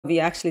We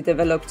actually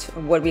developed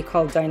what we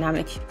call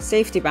dynamic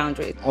safety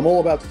boundaries. I'm all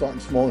about starting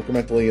small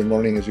incrementally and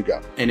learning as you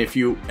go. And if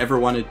you ever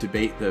want to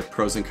debate the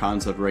pros and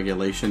cons of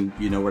regulation,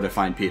 you know where to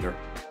find Peter.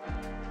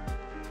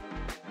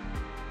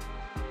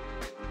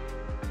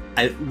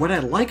 What I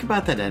like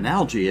about that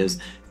analogy is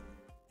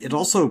it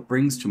also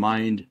brings to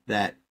mind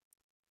that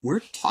we're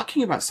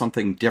talking about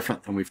something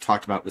different than we've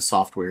talked about with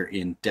software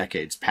in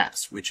decades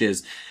past, which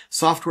is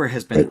software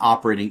has been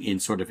operating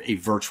in sort of a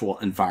virtual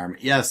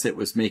environment. Yes, it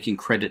was making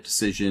credit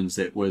decisions,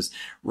 it was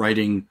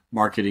writing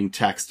marketing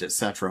text,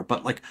 etc.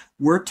 But like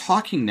we're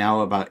talking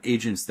now about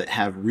agents that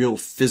have real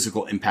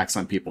physical impacts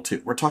on people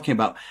too. We're talking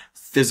about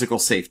physical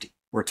safety.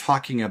 We're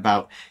talking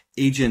about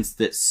agents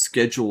that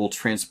schedule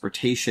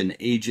transportation,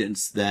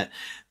 agents that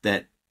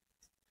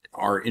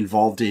are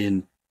involved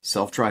in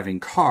self-driving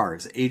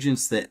cars,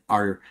 agents that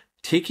are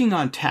taking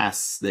on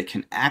tasks that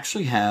can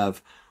actually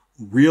have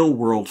real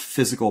world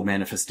physical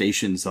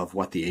manifestations of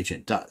what the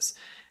agent does.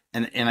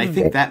 And I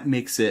think that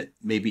makes it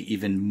maybe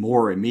even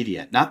more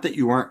immediate. Not that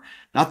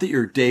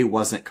your day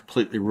wasn't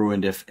completely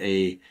ruined if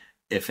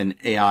an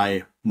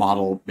AI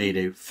model made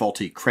a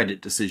faulty credit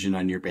decision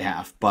on your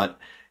behalf, but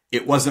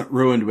it wasn't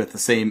ruined with the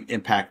same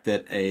impact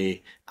that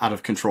a out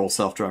of control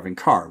self-driving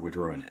car would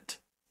ruin it.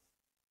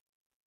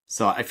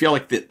 So I feel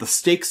like the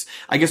stakes,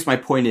 I guess my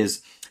point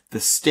is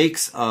the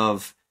stakes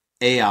of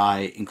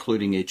AI,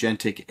 including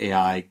agentic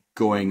AI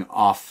going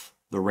off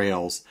the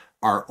rails,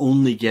 are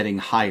only getting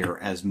higher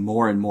as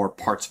more and more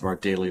parts of our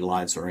daily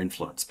lives are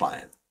influenced by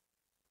it.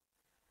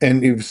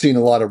 And you've seen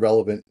a lot of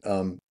relevant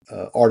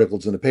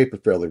articles in the paper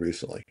fairly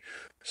recently.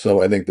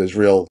 So I think there's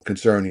real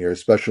concern here,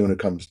 especially when it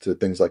comes to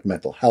things like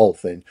mental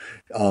health and,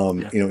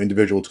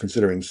 individuals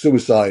considering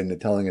suicide and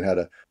telling it how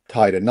to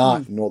tie a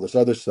knot and all this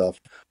other stuff.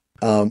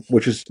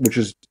 Which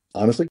is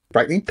honestly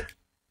frightening.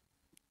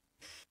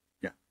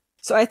 Yeah.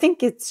 So I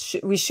think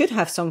we should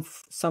have some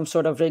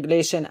sort of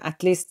regulation,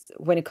 at least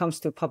when it comes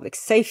to public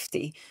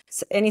safety.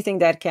 So anything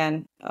that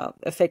can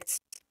affect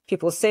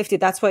people's safety.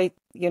 That's why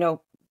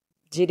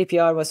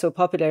GDPR was so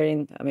popular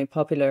in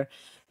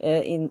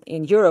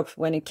Europe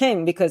when it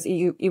came, because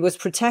it was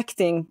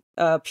protecting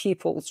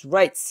people's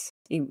rights.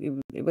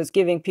 It was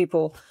giving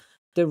people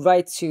the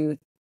right to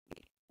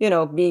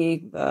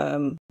be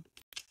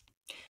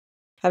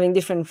having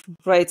different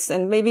rights.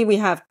 And maybe we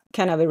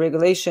can have a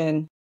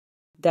regulation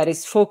that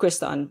is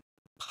focused on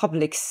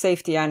public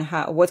safety and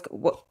what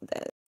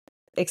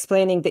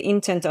explaining the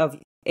intent of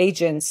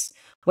agents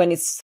when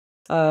it's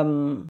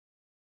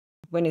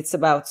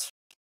about,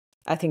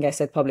 I think I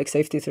said public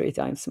safety 3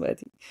 times,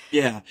 but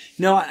yeah,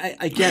 no,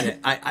 I get it.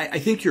 I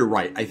think you're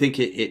right. I think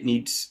it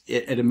needs,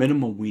 at a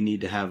minimum, we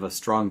need to have a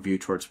strong view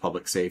towards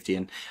public safety.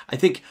 And I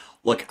think,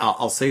 look,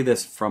 I'll say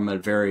this from a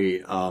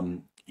very,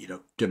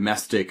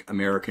 domestic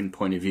American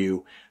point of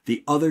view.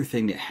 The other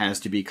thing that has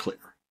to be clear,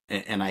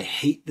 and I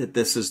hate that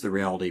this is the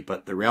reality,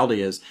 but the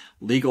reality is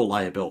legal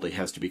liability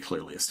has to be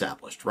clearly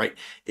established, right?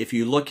 If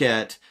you look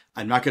at,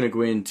 I'm not going to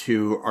go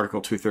into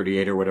Article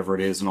 238 or whatever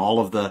it is and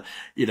all of the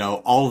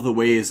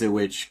ways in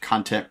which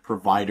content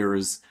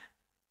providers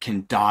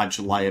can dodge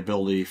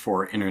liability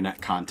for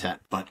internet content,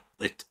 but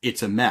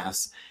it's a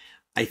mess.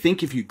 I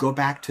think if you go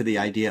back to the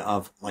idea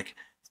of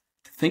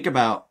think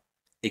about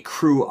a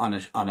crew on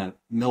a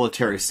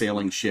military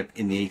sailing ship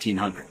in the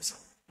 1800s,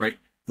 right?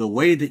 The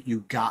way that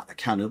you got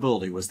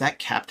accountability was that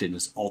captain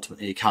is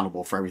ultimately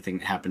accountable for everything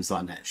that happens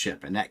on that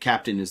ship. And that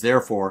captain is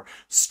therefore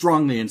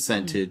strongly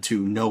incented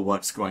to know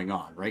what's going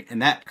on, right?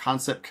 And that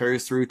concept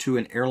carries through to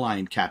an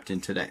airline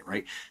captain today,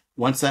 right?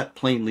 Once that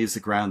plane leaves the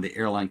ground, the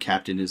airline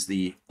captain is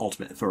the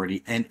ultimate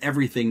authority and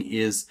everything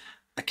is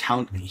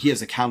he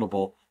is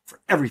accountable for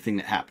everything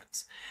that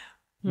happens.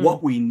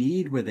 What we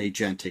need with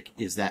agentic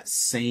is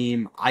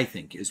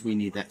we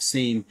need that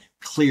same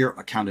clear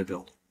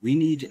accountability. We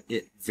need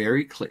it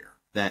very clear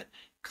that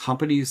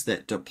companies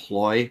that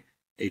deploy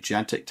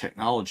agentic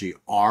technology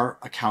are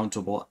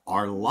accountable,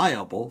 are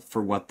liable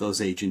for what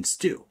those agents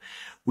do.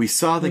 We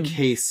saw the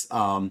case,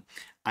 I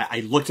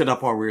looked it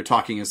up while we were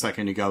talking a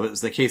second ago. It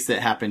was the case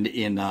that happened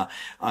in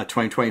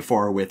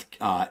 2024 with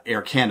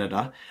Air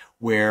Canada,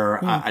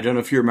 where I don't know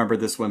if you remember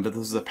this one, but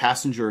this is a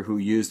passenger who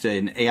used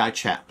an AI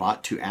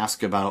chatbot to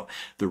ask about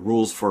the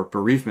rules for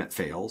bereavement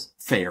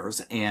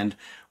fares and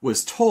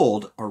was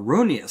told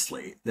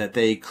erroneously that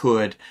they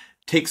could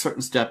take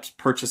certain steps,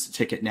 purchase a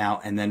ticket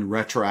now, and then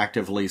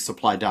retroactively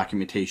supply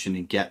documentation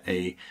and get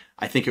I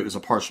think it was a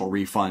partial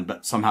refund,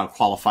 but somehow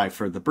qualify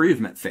for the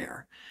bereavement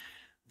fare.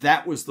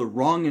 That was the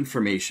wrong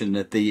information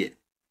that the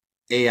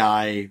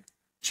AI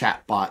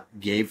chatbot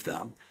gave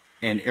them.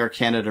 And Air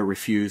Canada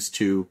refused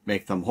to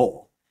make them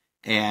whole.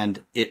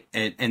 And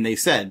they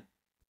said,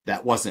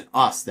 that wasn't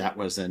us. That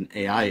was an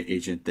AI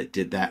agent that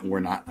did that. And we're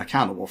not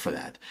accountable for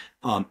that.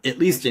 At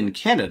least in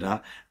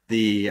Canada,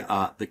 the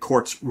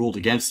courts ruled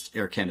against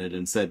Air Canada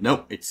and said,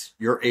 nope, it's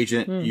your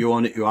agent. You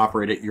own it. You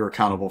operate it. You're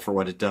accountable for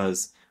what it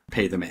does.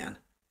 Pay the man.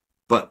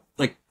 But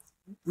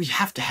we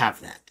have to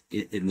have that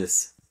in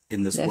this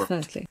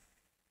Definitely.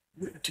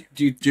 world.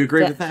 Do you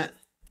agree with that?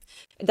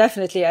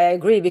 definitely, I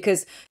agree,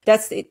 because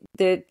that's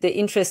the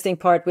interesting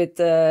part with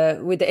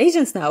the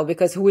agents now,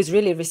 because who is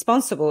really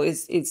responsible?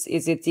 Is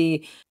it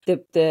the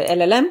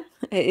LLM?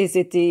 Is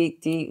it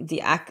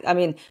the act? I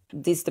mean,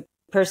 this the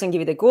person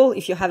give it a goal.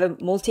 If you have a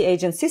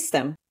multi-agent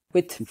system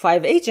with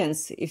 5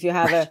 agents, if you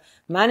have a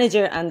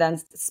manager and then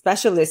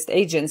specialist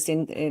agents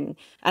and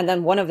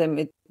then one of them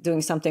is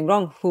doing something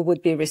wrong, who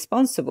would be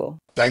responsible?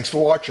 Thanks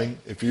for watching.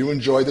 If you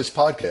enjoy this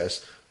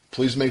podcast,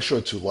 please make sure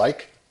to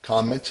like,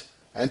 comment,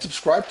 and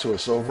subscribe to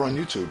us over on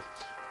YouTube.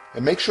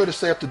 And make sure to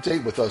stay up to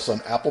date with us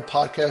on Apple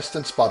Podcasts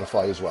and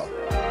Spotify as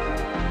well.